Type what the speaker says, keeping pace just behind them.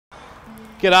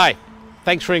G'day,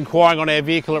 thanks for inquiring on our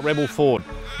vehicle at Rebel Ford.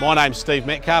 My name's Steve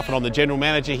Metcalf and I'm the General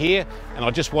Manager here, and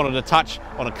I just wanted to touch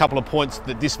on a couple of points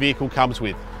that this vehicle comes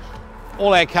with.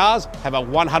 All our cars have a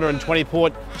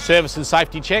 120-point service and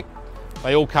safety check.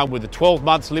 They all come with a 12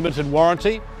 months limited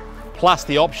warranty, plus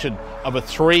the option of a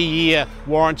 3-year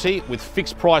warranty with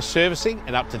fixed price servicing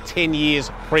and up to 10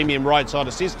 years premium roadside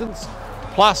assistance,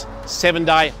 plus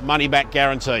 7-day money back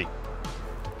guarantee.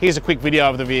 Here's a quick video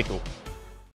of the vehicle.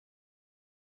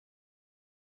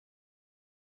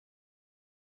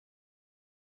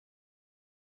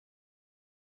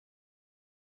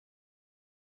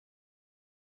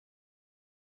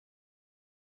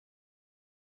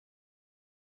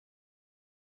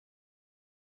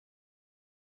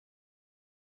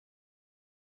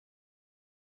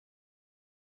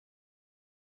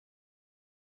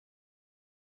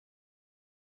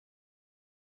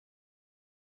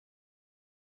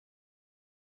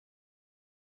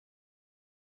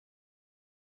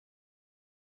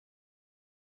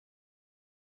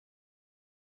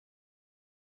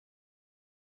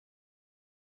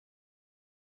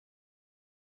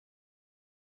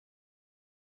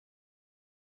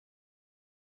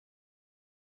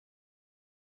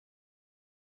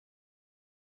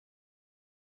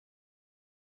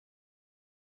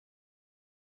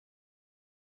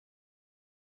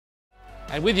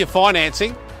 And with your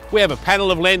financing, we have a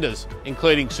panel of lenders,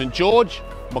 including St George,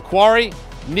 Macquarie,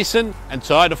 Nissan and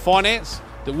Toyota Finance,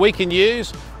 that we can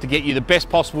use to get you the best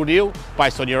possible deal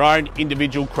based on your own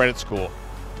individual credit score.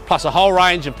 Plus a whole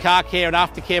range of car care and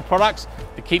aftercare products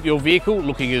to keep your vehicle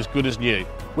looking as good as new.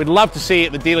 We'd love to see you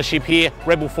at the dealership here,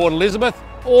 Rebel Ford Elizabeth,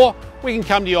 or we can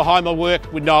come to your home or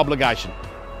work with no obligation.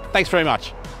 Thanks very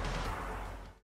much.